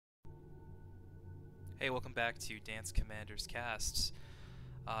Hey, welcome back to Dance Commander's Casts.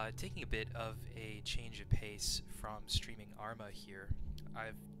 Taking a bit of a change of pace from streaming Arma here.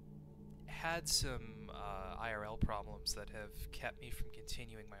 I've had some IRL problems that have kept me from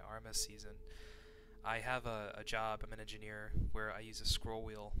continuing my Arma season. I have a job, I'm an engineer, where I use a scroll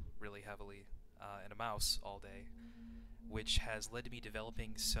wheel really heavily and a mouse all day, which has led to me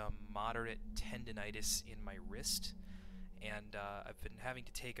developing some moderate tendinitis in my wrist. And I've been having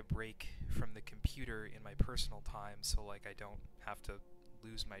to take a break from the computer in my personal time so I don't have to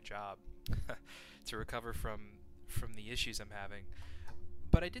lose my job to recover from the issues I'm having.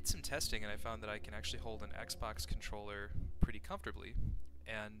 But I did some testing and I found that I can actually hold an Xbox controller pretty comfortably,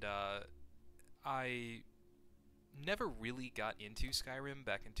 and I never really got into Skyrim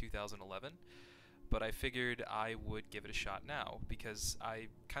back in 2011, but I figured I would give it a shot now because I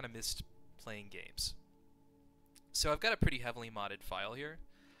kind of missed playing games. So I've got a pretty heavily modded file here.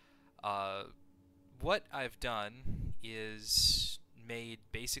 What I've done is made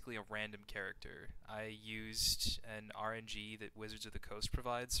basically a random character. I used an RNG that Wizards of the Coast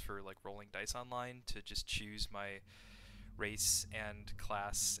provides for rolling dice online to just choose my race and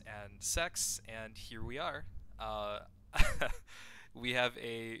class and sex, and here we are. We have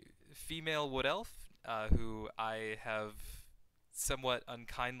a female wood elf who I have somewhat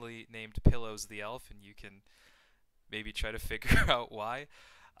unkindly named Pillows the Elf, and you can maybe try to figure out why.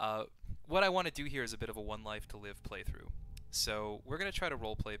 What I want to do here is a bit of a One Life to Live playthrough. So we're going to try to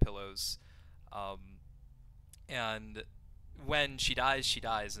roleplay Pillows, and when she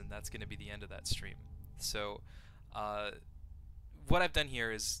dies, and that's going to be the end of that stream. So what I've done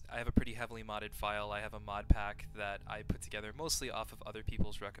here is I have a pretty heavily modded file. I have a mod pack that I put together mostly off of other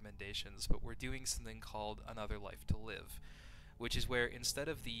people's recommendations, but we're doing something called Another Life to Live, which is where instead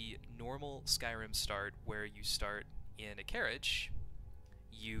of the normal Skyrim start where you start in a carriage,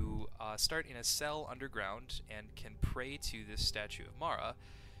 you start in a cell underground and can pray to this statue of Mara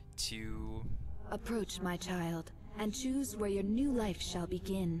to approach, my child, and choose where your new life shall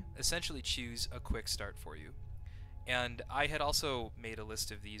begin. Essentially choose a quick start for you. And I had also made a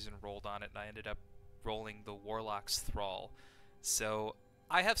list of these and rolled on it, and I ended up rolling the Warlock's Thrall. So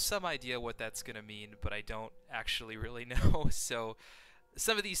I have some idea what that's going to mean, but I don't actually really know. So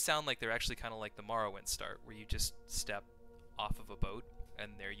some of these sound like they're actually kind of like the Morrowind start, where you just step off of a boat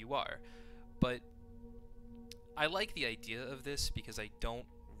and there you are. But I like the idea of this because I don't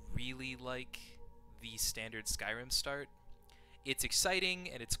really like the standard Skyrim start. It's exciting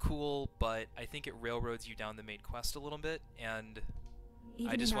and it's cool, but I think it railroads you down the main quest a little bit, and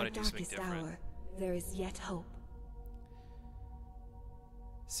I just want to do something different. Hour, there is yet hope.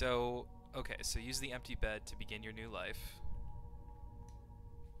 So, okay, so use the empty bed to begin your new life.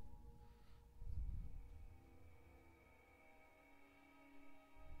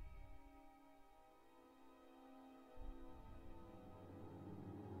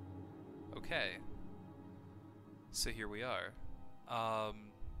 Okay. So here we are.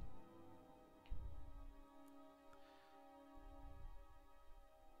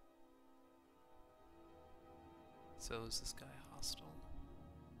 So is this guy hostile?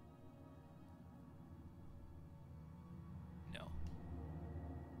 No.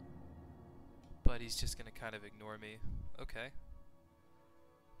 But he's just gonna kind of ignore me. Okay.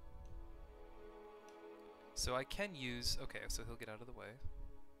 So I can use... Okay, so he'll get out of the way.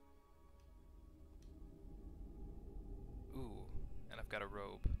 Ooh, and I've got a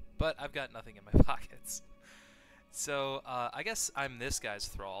robe. But I've got nothing in my pockets. So, I guess I'm this guy's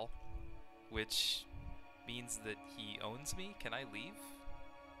thrall, which means that he owns me. Can I leave?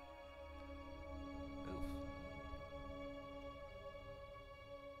 Oof.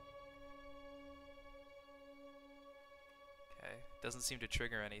 Okay, doesn't seem to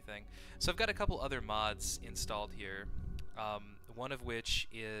trigger anything. So I've got a couple other mods installed here, one of which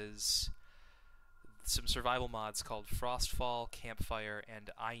is some survival mods called Frostfall, Campfire,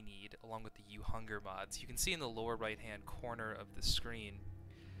 and I Need, along with the You Hunger mods. You can see in the lower right-hand corner of the screen,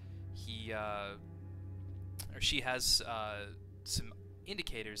 he or she has some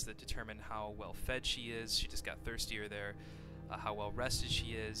indicators that determine how well fed she is. She just got thirstier there. How well rested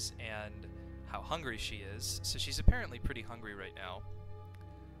she is, and how hungry she is. So she's apparently pretty hungry right now.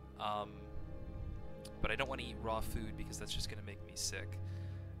 But I don't want to eat raw food because that's just going to make me sick.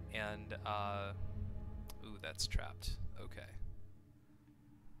 And ooh, that's trapped. Okay.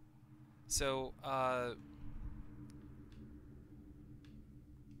 So,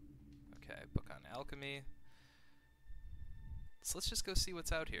 okay, book on alchemy. So let's just go see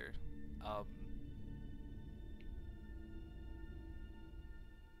what's out here.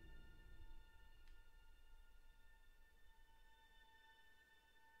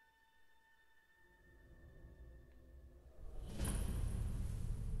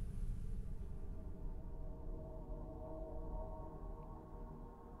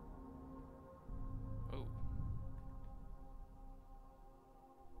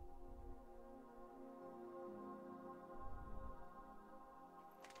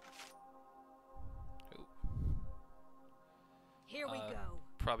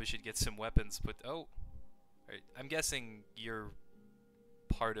 probably should get some weapons, but oh, right, I'm guessing you're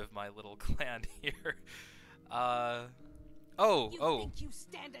part of my little clan here. Oh, You oh, think you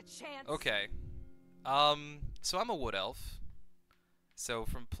stand a chance? okay. So I'm a wood elf. So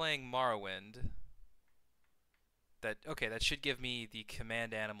from playing Morrowind, that should give me the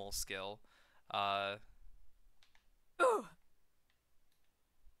command animal skill. Ugh.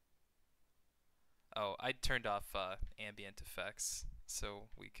 Oh, I turned off ambient effects so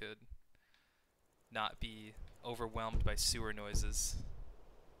we could not be overwhelmed by sewer noises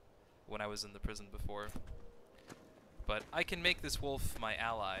when I was in the prison before. But I can make this wolf my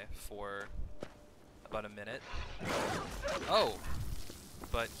ally for about a minute. Oh,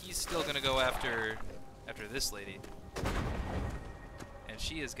 but he's still gonna go after this lady, and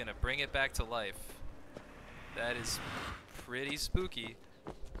she is gonna bring it back to life. That is pretty spooky.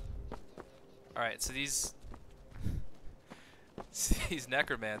 All right, so these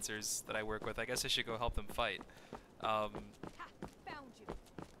necromancers that I work with, I guess I should go help them fight. Ha, found you.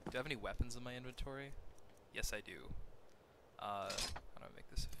 Do I have any weapons in my inventory? Yes, I do. How do I make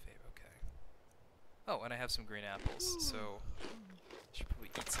this a favor? Okay. Oh, and I have some green apples, so I should probably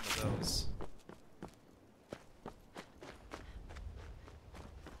eat some of those.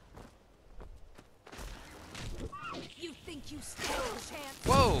 You think you stand a chance?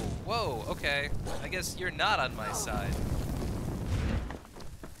 Whoa, whoa, okay. I guess you're not on my side.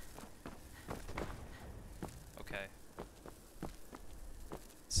 Okay.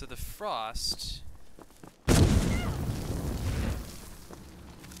 So the frost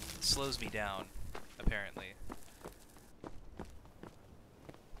slows me down, apparently.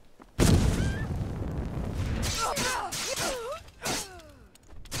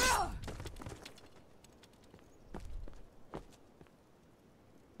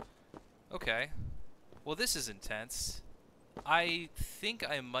 Okay. Well, this is intense. I think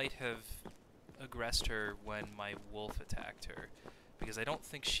I might have aggressed her when my wolf attacked her, because I don't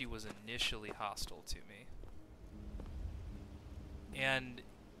think she was initially hostile to me. And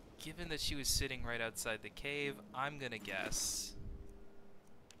given that she was sitting right outside the cave, I'm gonna guess...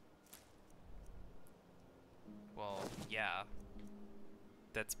 Well, yeah.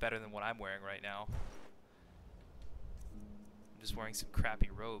 That's better than what I'm wearing right now. I'm just wearing some crappy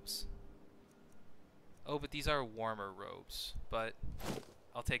robes. Oh, but these are warmer robes. But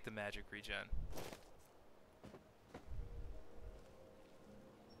I'll take the magic regen.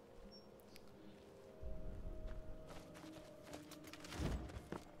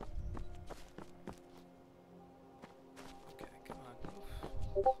 Okay, come on.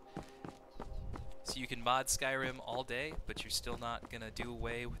 So you can mod Skyrim all day, but you're still not gonna do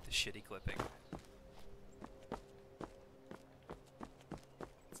away with the shitty clipping.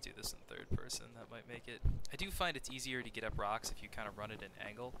 Let's do this in third person, that might make it. I do find it's easier to get up rocks if you kind of run at an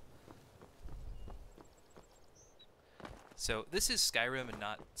angle. So this is Skyrim and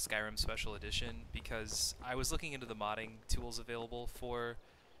not Skyrim Special Edition, because I was looking into the modding tools available for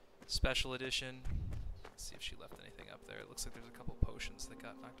Special Edition. Let's see if she left anything up there. It looks like there's a couple potions that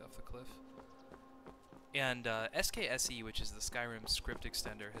got knocked off the cliff. And SKSE, which is the Skyrim script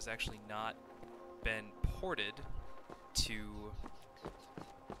extender, has actually not been ported to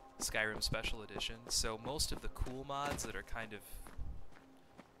Skyrim Special Edition, so most of the cool mods that are kind of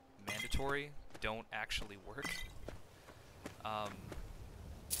mandatory don't actually work.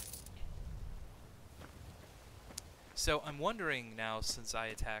 So I'm wondering now, since I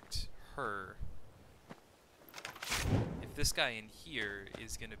attacked her, if this guy in here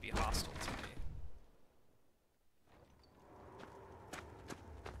is going to be hostile to me.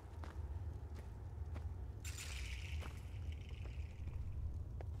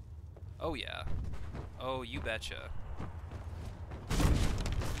 Oh yeah. Oh, you betcha.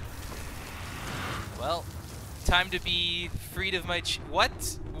 Well, time to be freed of my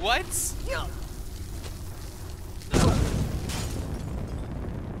what? What?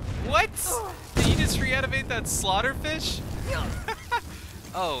 What? Did you just reanimate that slaughterfish?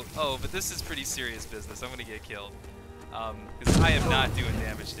 Oh, but this is pretty serious business. I'm gonna get killed. Because I am not doing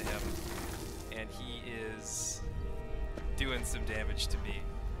damage to him. And he is doing some damage to me.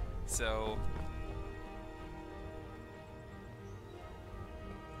 So...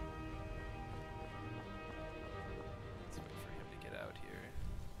 let's wait for him to get out here.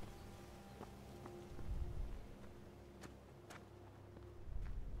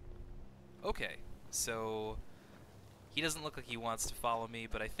 Okay, so... he doesn't look like he wants to follow me,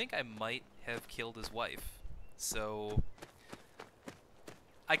 but I think I might have killed his wife. So...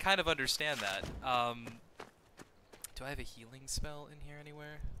 I kind of understand that. Do I have a healing spell in here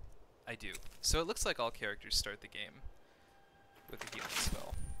anywhere? I do. So it looks like all characters start the game with a healing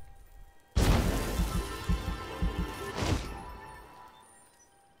spell.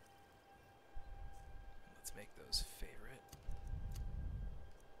 Let's make those favorite.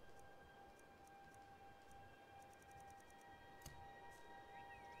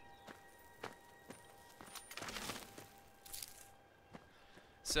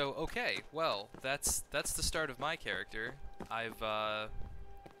 So, okay, well, that's the start of my character. I've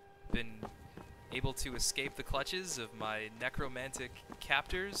been able to escape the clutches of my necromantic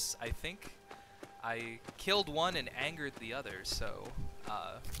captors, I think. I killed one and angered the other, so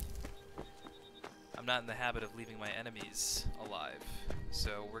I'm not in the habit of leaving my enemies alive.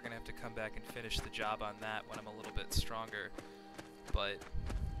 So we're gonna have to come back and finish the job on that when I'm a little bit stronger. But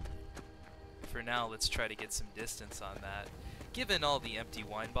for now, let's try to get some distance on that. Given all the empty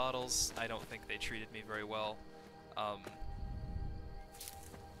wine bottles, I don't think they treated me very well. But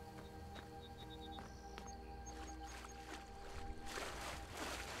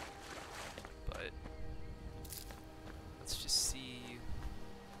let's just see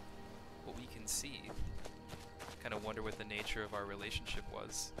what we can see. Kind of wonder what the nature of our relationship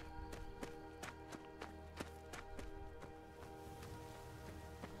was.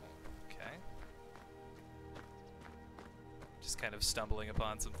 Okay. Just kind of stumbling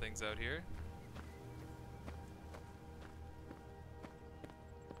upon some things out here.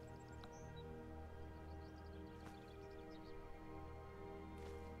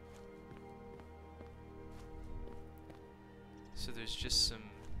 So there's just some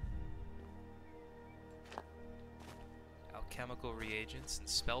alchemical reagents and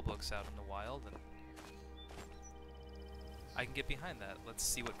spell books out in the wild, and I can get behind that. Let's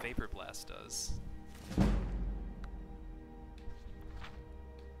see what Vapor Blast does.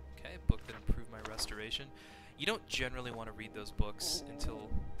 Okay, book that improved my restoration. You don't generally want to read those books until...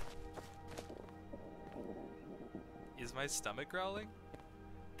 Is my stomach growling?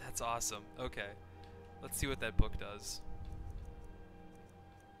 That's awesome. Okay, let's see what that book does.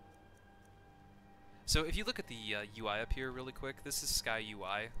 So if you look at the UI up here really quick, this is Sky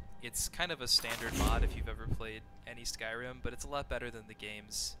UI. It's kind of a standard mod if you've ever played any Skyrim, but it's a lot better than the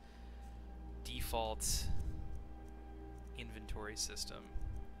game's default inventory system.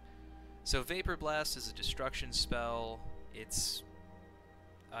 So Vapor Blast is a destruction spell. It's...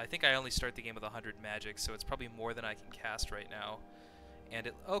 I think I only start the game with 100 magic, so it's probably more than I can cast right now. And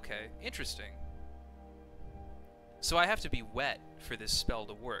it... Okay, interesting. So I have to be wet for this spell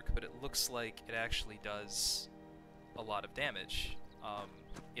to work, but it looks like it actually does a lot of damage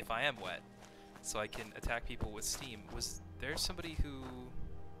if I am wet. So I can attack people with steam. Was there somebody who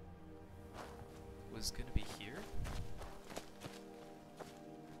was going to be here?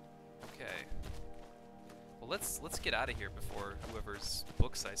 Okay. Well, let's get out of here before whoever's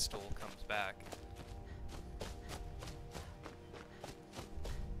books I stole comes back.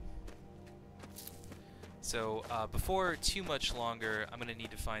 So before too much longer, I'm going to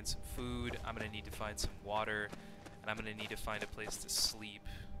need to find some food, I'm going to need to find some water, and I'm going to need to find a place to sleep.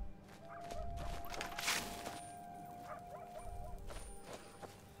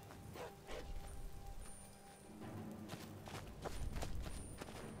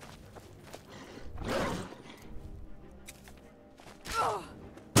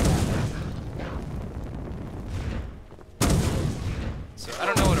 So I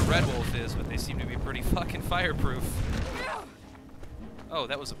don't know what a red wolf is, but they seem to be pretty fucking fireproof. Oh,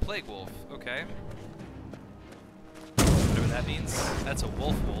 that was a plague wolf. Okay. Whatever that means. That's a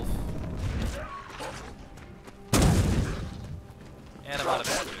wolf. And I'm out of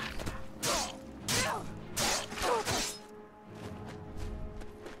magic.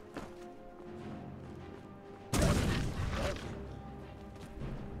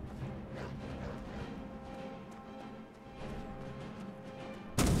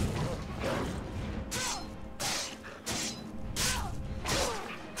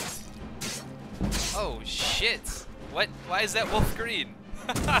 Oh shit! What? Why is that wolf green?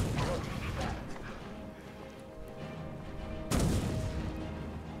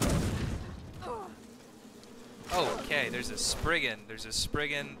 Okay, there's a Spriggan. There's a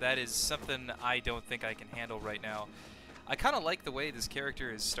Spriggan. That is something I don't think I can handle right now. I kind of like the way this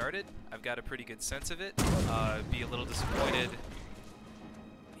character is started. I've got a pretty good sense of it. Be a little disappointed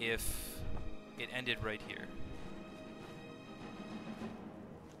if it ended right here.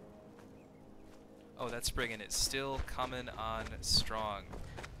 Oh, that Spriggan is still coming on strong.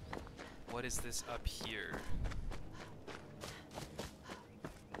 What is this up here?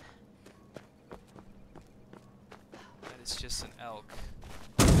 That is just an elk.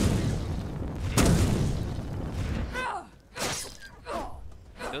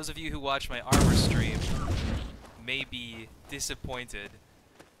 Those of you who watch my armor stream may be disappointed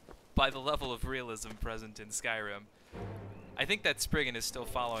by the level of realism present in Skyrim. I think that Spriggan is still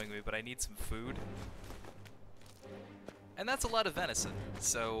following me, but I need some food. And that's a lot of venison,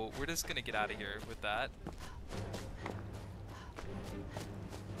 so we're just gonna get out of here with that.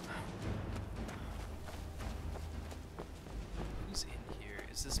 Who's in here?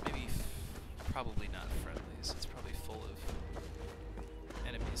 Is this maybe probably not friendlies? It's probably full of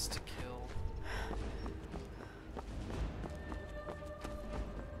enemies to kill.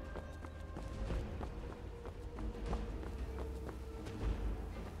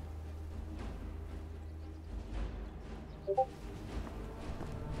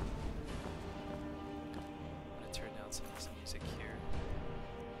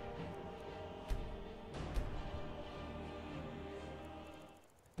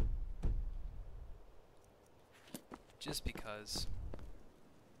 Just because.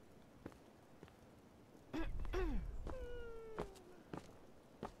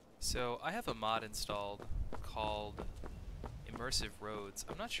 So I have a mod installed called Immersive Roads.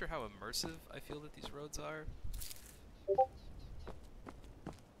 I'm not sure how immersive I feel that these roads are.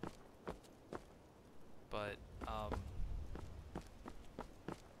 But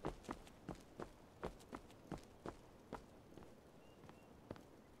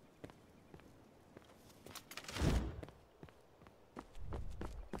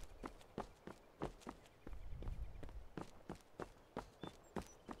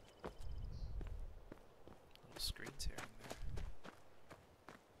screens here and there.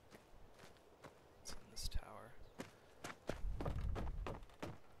 What's in this tower?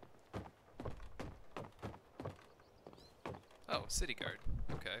 Oh, city guard.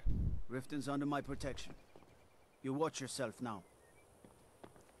 Okay. Riften's under my protection. You watch yourself now.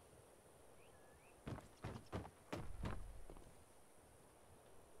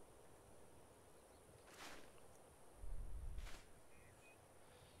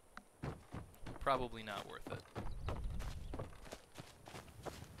 Probably not worth it.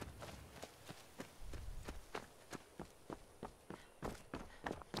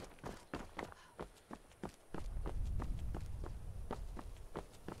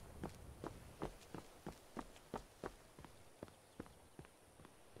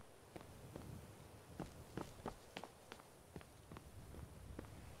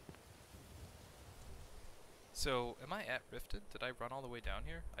 So, am I at Riften? Did I run all the way down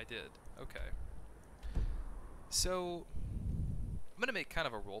here? I did. Okay. So, I'm gonna make kind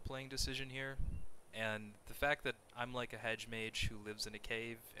of a role-playing decision here, and the fact that I'm like a hedge mage who lives in a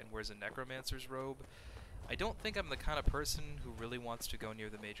cave and wears a necromancer's robe, I don't think I'm the kind of person who really wants to go near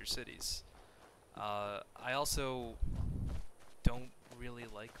the major cities. I also don't really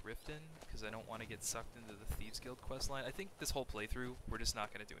like Riften, because I don't want to get sucked into the Thieves Guild questline. I think this whole playthrough, we're just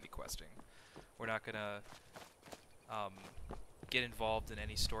not going to do any questing. We're not going to get involved in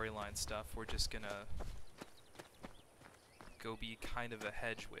any storyline stuff. We're just going to go be kind of a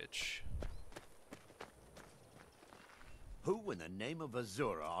hedge witch. Who in the name of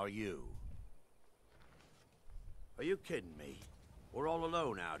Azura are you? Are you kidding me? We're all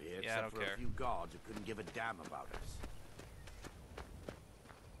alone out here, Yeah, I except don't for care. a few guards who couldn't give a damn about us.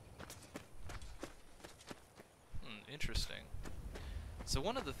 Interesting. So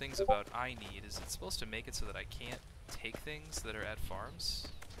one of the things about I need is it's supposed to make it so that I can't take things that are at farms,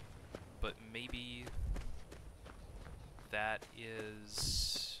 but maybe that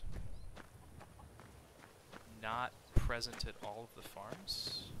is not present at all of the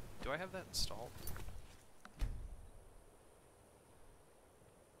farms. Do I have that installed?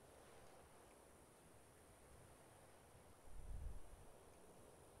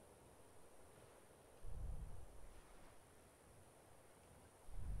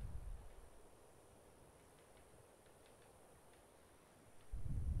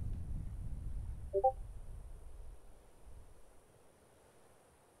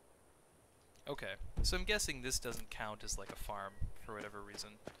 Okay, so I'm guessing this doesn't count as like a farm for whatever reason.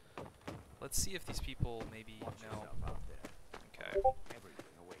 Let's see if these people maybe know. Okay.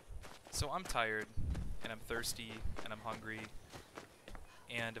 So I'm tired, and I'm thirsty, and I'm hungry,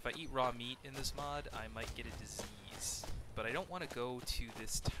 and if I eat raw meat in this mod, I might get a disease. But I don't want to go to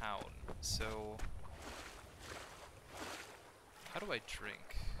this town, so how do I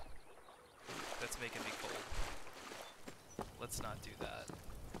drink? That's making me cold. Let's not do that.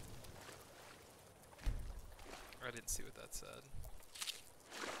 I didn't see what that said.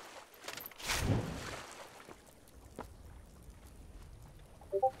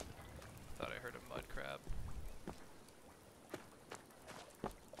 Thought I heard a mud crab.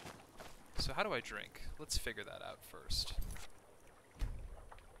 So how do I drink? Let's figure that out first.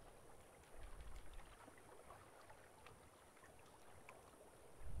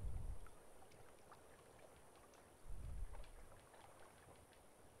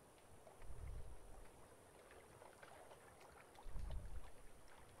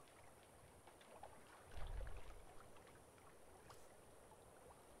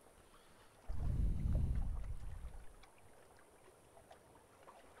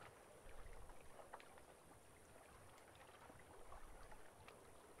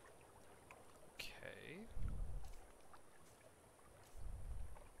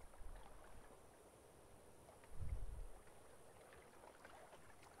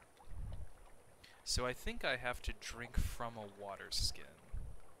 So I think I have to drink from a water skin.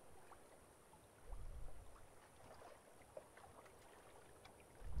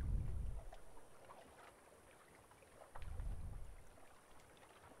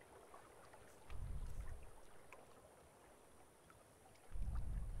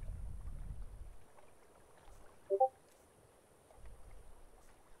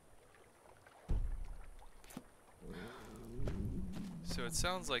 So it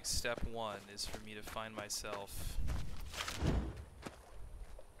sounds like step one is for me to find myself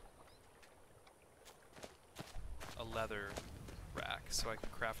a leather rack so I can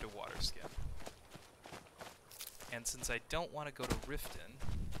craft a water skin. And since I don't want to go to Riften,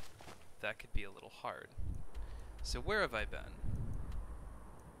 that could be a little hard. So where have I been?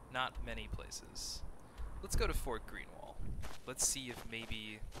 Not many places. Let's go to Fort Greenwall. Let's see if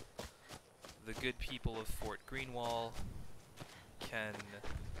maybe the good people of Fort Greenwall can...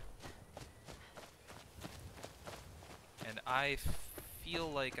 And I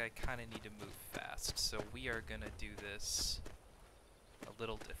feel like I kind of need to move fast, so we are gonna do this a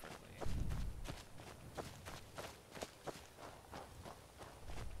little differently.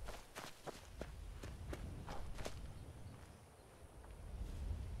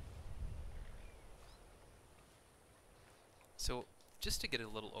 So, just to get a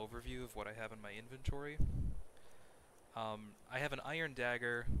little overview of what I have in my inventory, I have an iron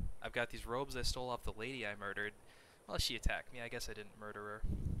dagger. I've got these robes I stole off the lady I murdered. Well, she attacked me. I guess I didn't murder her.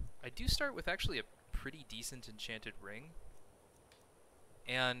 I do start with actually a pretty decent enchanted ring.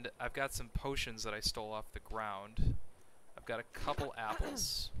 And I've got some potions that I stole off the ground. I've got a couple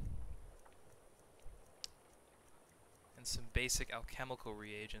apples. And some basic alchemical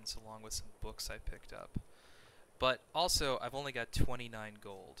reagents along with some books I picked up. But also, I've only got 29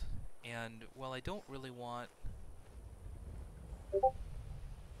 gold. And, well, I don't really want...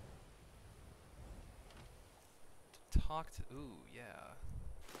 to talk to... Ooh, yeah.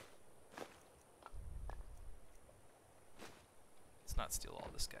 Let's not steal all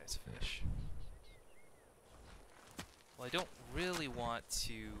this guy's fish. Well, I don't really want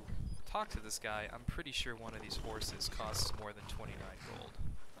to talk to this guy. I'm pretty sure one of these horses costs more than 29 gold.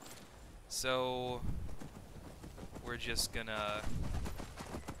 So... We're just gonna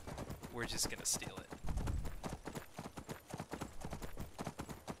steal it.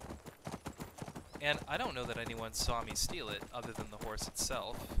 And I don't know that anyone saw me steal it other than the horse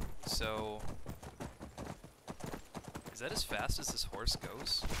itself. So is that as fast as this horse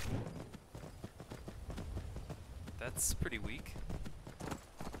goes? That's pretty weak.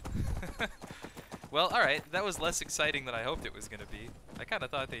 Well, alright, that was less exciting than I hoped it was gonna be. I kinda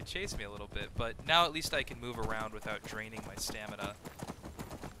thought they'd chase me a little bit, but now at least I can move around without draining my stamina.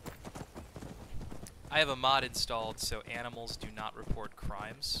 I have a mod installed so animals do not report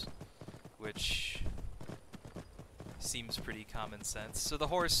crimes, which seems pretty common sense. So the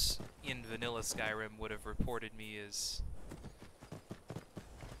horse in vanilla Skyrim would have reported me as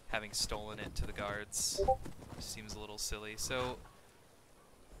having stolen it to the guards, which seems a little silly. So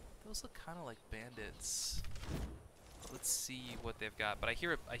those look kind of like bandits. Let's see what they've got. But I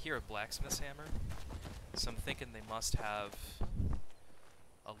hear a blacksmith's hammer, so I'm thinking they must have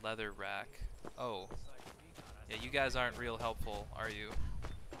a leather rack. Oh, yeah, you guys aren't real helpful, are you?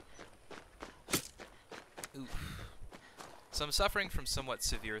 Oof. So I'm suffering from somewhat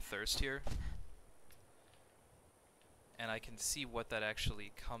severe thirst here, and I can see what that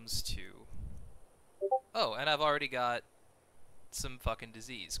actually comes to. Oh, and I've already got some fucking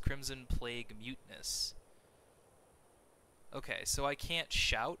disease. Crimson Plague Mutinous. Okay, so I can't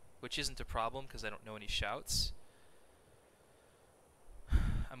shout, which isn't a problem because I don't know any shouts.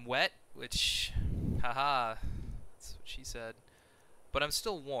 I'm wet, which, haha, that's what she said. But I'm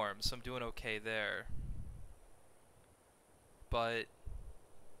still warm, so I'm doing okay there. But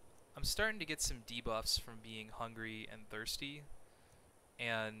I'm starting to get some debuffs from being hungry and thirsty,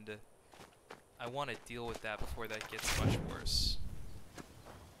 and I want to deal with that before that gets much worse.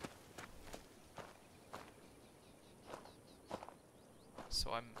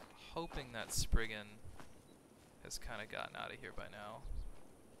 So I'm hoping that Spriggan has kind of gotten out of here by now.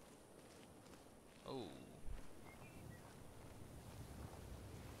 Oh.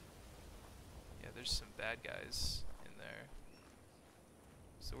 Yeah, there's some bad guys in there.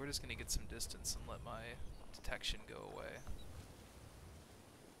 So we're just going to get some distance and let my detection go away.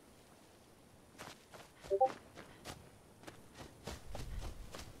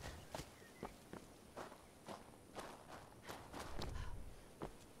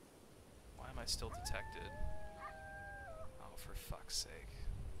 Why am I still detected? Oh, for fuck's sake.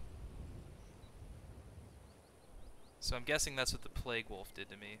 So I'm guessing that's what the plague wolf did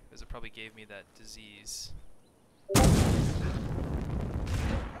to me, because it probably gave me that disease.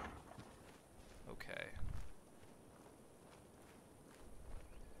 Okay.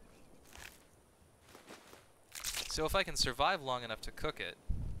 So if I can survive long enough to cook it,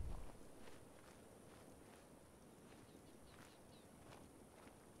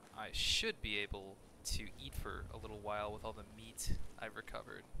 I should be able to eat for a little while with all the meat I've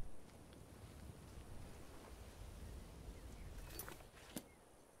recovered.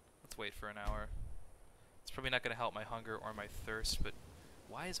 Let's wait for an hour. It's probably not going to help my hunger or my thirst, but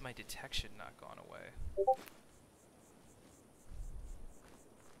why is my detection not gone away?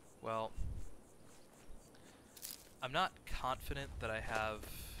 Well, I'm not confident that I have...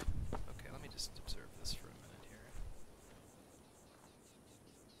 Okay, let me just observe this for a minute here.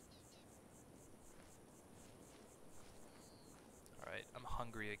 Alright, I'm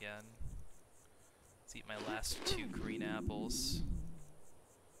hungry again. Let's eat my last 2 green apples.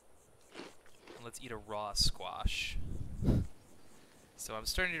 And let's eat a raw squash. So I'm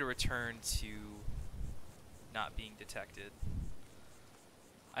starting to return to not being detected.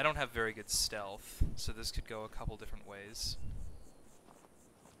 I don't have very good stealth, so this could go a couple different ways.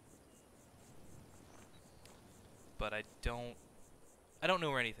 But I don't know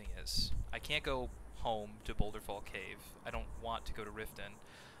where anything is. I can't go home to Boulderfall Cave. I don't want to go to Riften.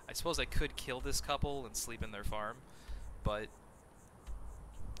 I suppose I could kill this couple and sleep in their farm, but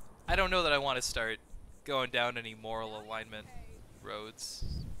I don't know that I want to start going down any moral alignment roads.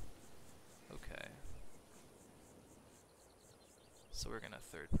 Okay. So we're gonna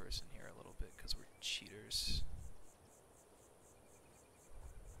third person here a little bit because we're cheaters.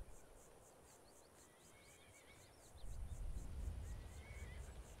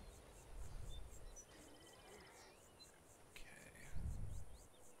 Okay.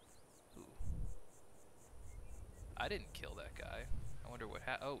 Ooh. I didn't kill that guy. I wonder what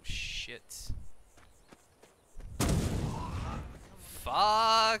oh shit.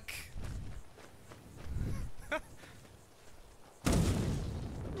 Fuck!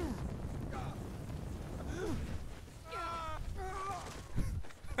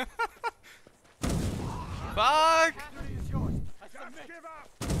 Fuck!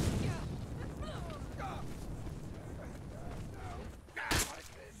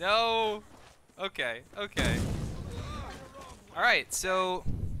 No! Okay, okay. Alright, so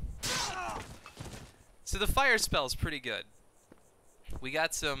the fire spell's pretty good. We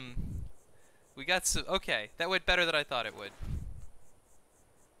got some, okay, that went better than I thought it would.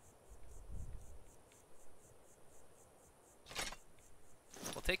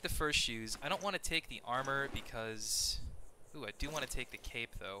 We'll take the first shoes. I don't want to take the armor because, ooh, I do want to take the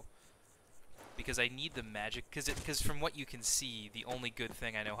cape though. Because I need the magic, because from what you can see, the only good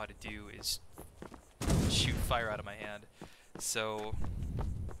thing I know how to do is shoot fire out of my hand. So,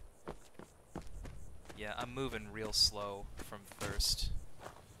 yeah, I'm moving real slow from thirst.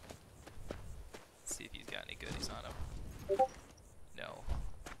 Let's see if he's got any goodies on him. No.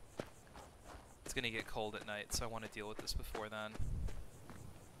 It's gonna get cold at night, so I want to deal with this before then.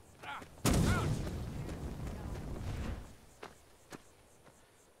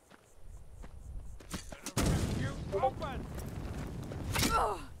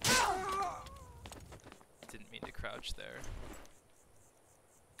 Didn't mean to crouch there.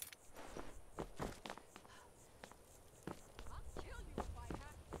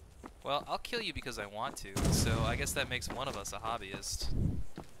 Well, I'll kill you because I want to, so I guess that makes one of us a hobbyist.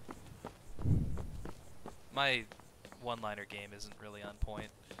 My one-liner game isn't really on point.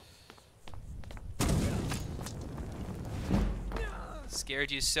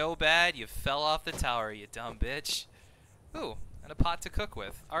 Scared you so bad you fell off the tower, you dumb bitch. Ooh, and a pot to cook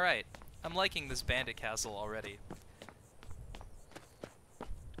with. Alright, I'm liking this bandit castle already.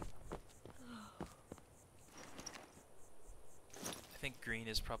 I think green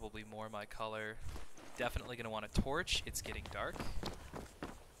is probably more my color. Definitely gonna want a torch. It's getting dark.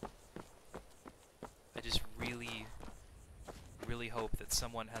 I just really hope that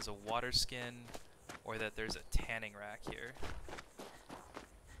someone has a water skin or that there's a tanning rack here.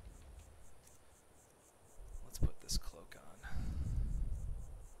 Let's put this cloak on.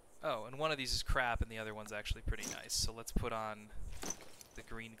 Oh, and one of these is crap and the other one's actually pretty nice. So let's put on the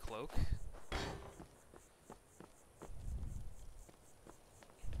green cloak.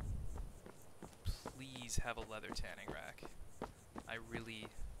 Please have a leather tanning rack. I really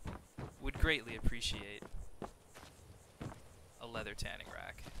would greatly appreciate a leather tanning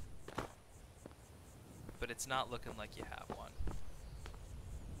rack. But it's not looking like you have one.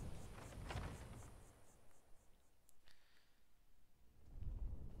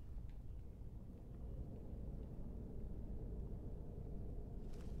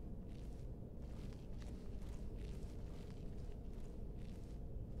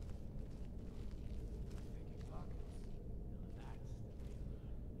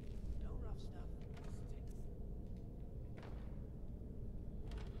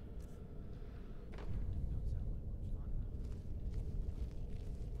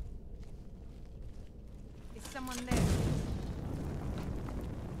 someone there.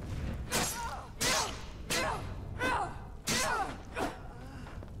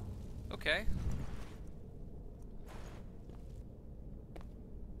 Okay.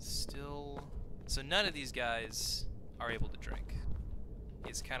 Still... So none of these guys are able to drink.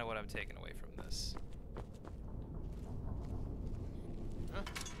 Is kind of what I'm taking away from this.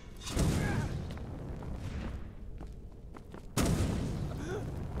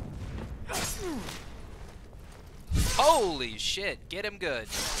 Holy shit, get him good.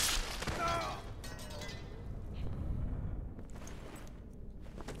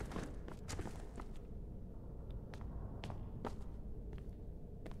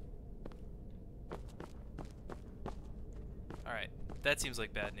 Alright, that seems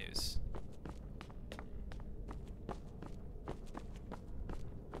like bad news.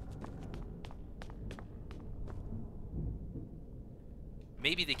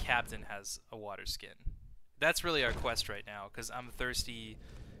 Maybe the captain has a water skin. That's really our quest right now, because I'm thirsty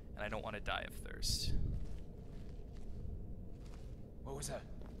and I don't want to die of thirst. What was that?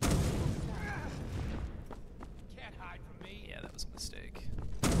 Can't hide from me. Yeah, that was a mistake.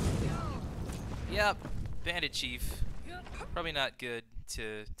 Yep, Bandit Chief. Probably not good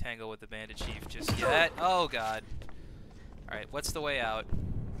to tangle with the Bandit Chief just yet. Oh god. Alright, what's the way out?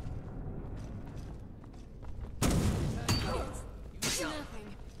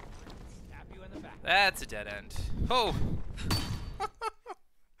 Nothing. Stab you in the back. That's a dead end. Oh!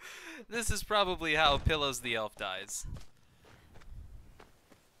 This is probably how Pillows the Elf dies.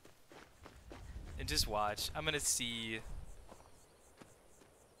 And just watch. I'm gonna see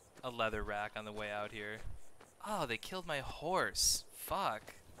a leather rack on the way out here. Oh, they killed my horse.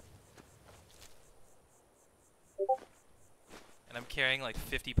 Fuck. And I'm carrying like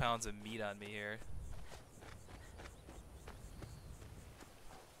 50 pounds of meat on me here.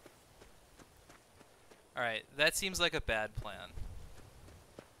 Alright, that seems like a bad plan.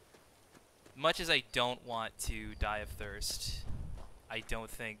 Much as I don't want to die of thirst, I don't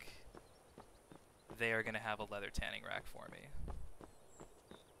think they are going to have a leather tanning rack for me.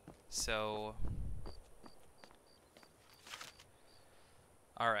 So...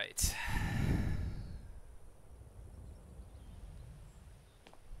 Alright.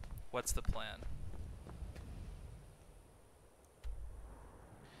 What's the plan?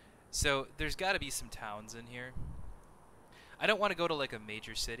 So, there's got to be some towns in here. I don't want to go to like a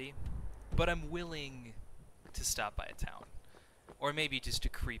major city, but I'm willing to stop by a town. Or maybe just to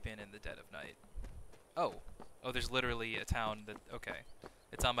creep in the dead of night. Oh. Oh, there's literally a town that... Okay.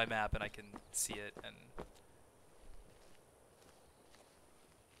 It's on my map and I can see it and...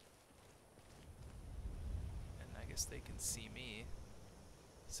 And I guess they can see me.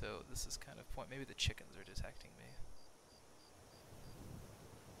 So this is kind of point... Maybe the chickens are detecting me.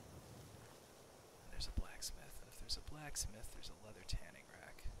 There's a blacksmith, and if there's a blacksmith, there's a leather tanning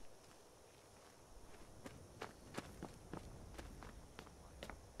rack.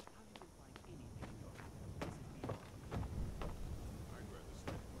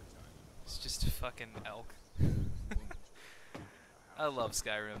 It's just a fucking elk. I love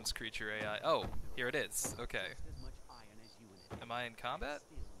Skyrim's creature AI. Oh, here it is. Okay. Am I in combat?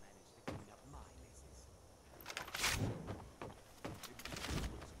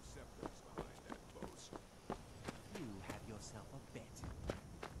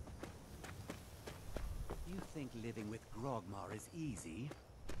 Think living with Grogmar is easy?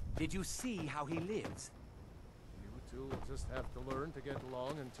 Did you see how he lives? You two will just have to learn to get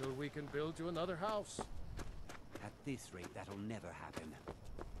along until we can build you another house. At this rate, that'll never happen.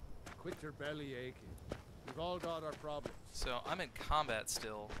 Quit your belly aching. We've all got our problems. So I'm in combat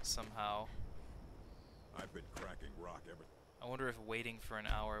still, somehow. I've been cracking rock ever. I wonder if waiting for an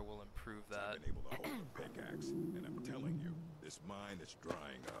hour will improve that. I've been able to hold a pickaxe, and I'm telling you, this mine is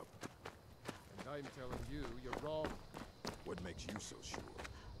drying up. And I'm telling you, you're wrong. What makes you so sure?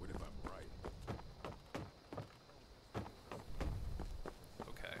 What if I'm right?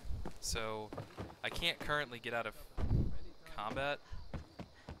 Okay. So I can't currently get out of combat.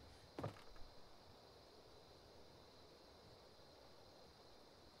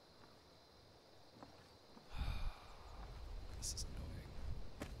 This is annoying.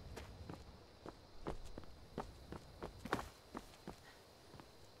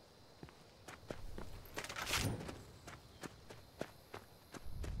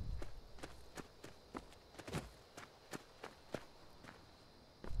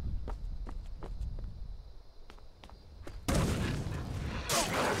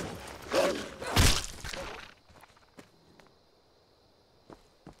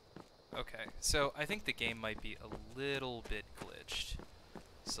 Okay, so I think the game might be a little bit glitched.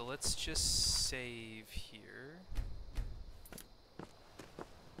 So let's just save here. here.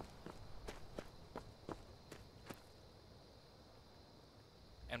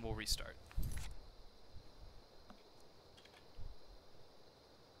 And we'll restart.